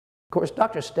Of course,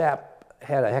 Dr. Stapp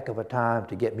had a heck of a time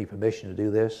to get me permission to do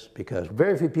this because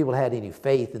very few people had any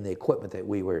faith in the equipment that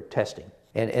we were testing.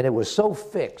 And it was so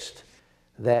fixed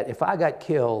that if I got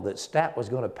killed, that Stapp was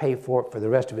going to pay for it for the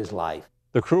rest of his life.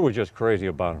 The crew was just crazy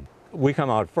about him. We come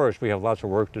out first, we have lots of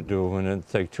work to do, and it'd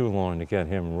take too long to get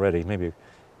him ready, maybe a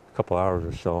couple hours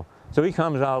or so. So he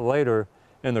comes out later,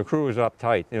 and the crew is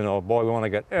uptight. You know, boy, we want to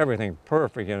get everything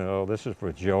perfect, you know, this is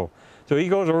for Joe. So he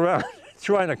goes around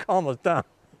trying to calm us down.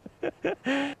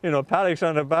 You know, Paddock's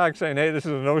on the back saying, hey, this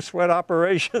is a no-sweat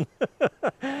operation.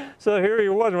 So here he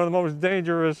was, one of the most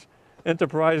dangerous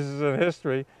enterprises in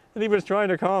history, and he was trying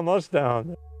to calm us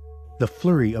down. The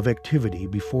flurry of activity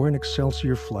before an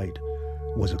Excelsior flight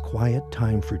was a quiet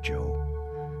time for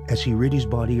Joe, as he rid his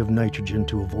body of nitrogen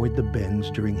to avoid the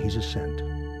bends during his ascent.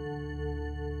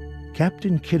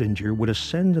 Captain Kittinger would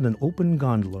ascend in an open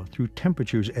gondola through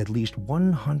temperatures at least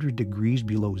 100 degrees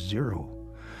below zero.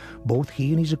 Both he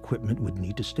and his equipment would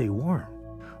need to stay warm.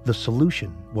 The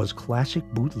solution was classic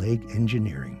bootleg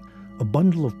engineering, a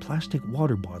bundle of plastic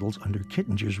water bottles under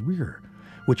Kittinger's rear,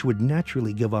 which would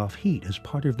naturally give off heat as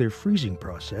part of their freezing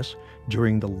process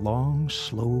during the long,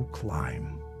 slow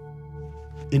climb.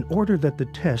 In order that the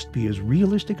test be as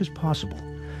realistic as possible,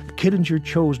 Kittinger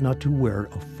chose not to wear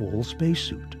a full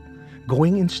spacesuit,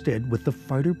 going instead with the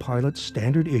fighter pilot's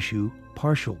standard issue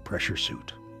partial pressure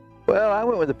suit. Well, I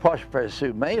went with the partial pressure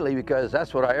suit mainly because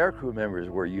that's what our aircrew members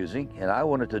were using, and I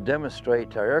wanted to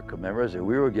demonstrate to our aircrew members that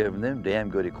we were giving them damn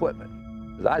good equipment.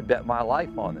 Because I'd bet my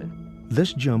life on it.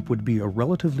 This jump would be a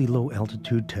relatively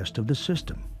low-altitude test of the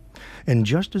system, and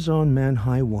just as on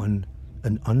Man-High 1,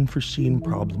 an unforeseen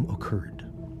problem occurred.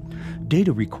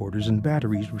 Data recorders and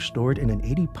batteries were stored in an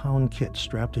 80-pound kit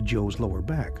strapped to Joe's lower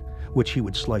back, which he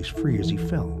would slice free as he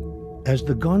fell. As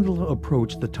the gondola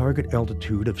approached the target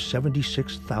altitude of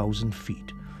 76,000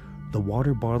 feet, the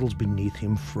water bottles beneath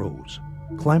him froze,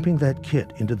 clamping that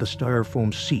kit into the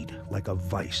styrofoam seat like a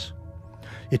vise.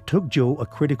 It took Joe a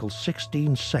critical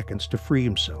 16 seconds to free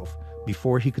himself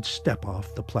before he could step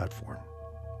off the platform.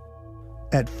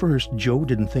 At first, Joe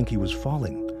didn't think he was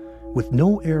falling. With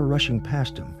no air rushing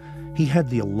past him, he had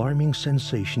the alarming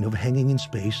sensation of hanging in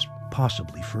space,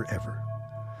 possibly forever.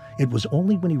 It was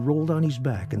only when he rolled on his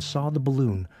back and saw the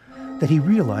balloon that he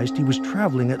realized he was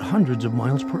traveling at hundreds of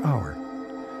miles per hour.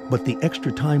 But the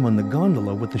extra time on the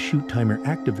gondola with the chute timer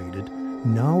activated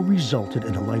now resulted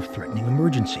in a life-threatening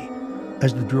emergency,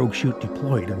 as the drogue chute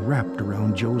deployed and wrapped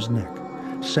around Joe's neck,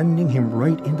 sending him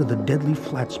right into the deadly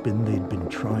flat spin they'd been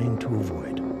trying to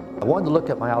avoid. I wanted to look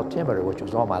at my altimeter, which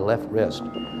was on my left wrist.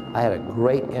 I had a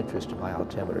great interest in my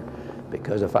altimeter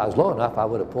because if I was low enough, I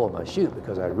would have pulled my chute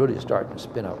because I really started to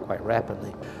spin up quite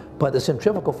rapidly. But the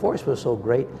centrifugal force was so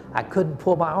great, I couldn't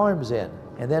pull my arms in.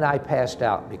 And then I passed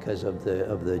out because of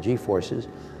the G-forces.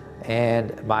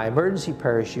 And my emergency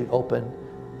parachute opened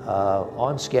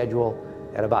on schedule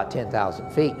at about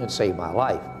 10,000 feet, and it saved my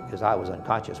life because I was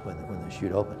unconscious when the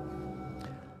chute opened.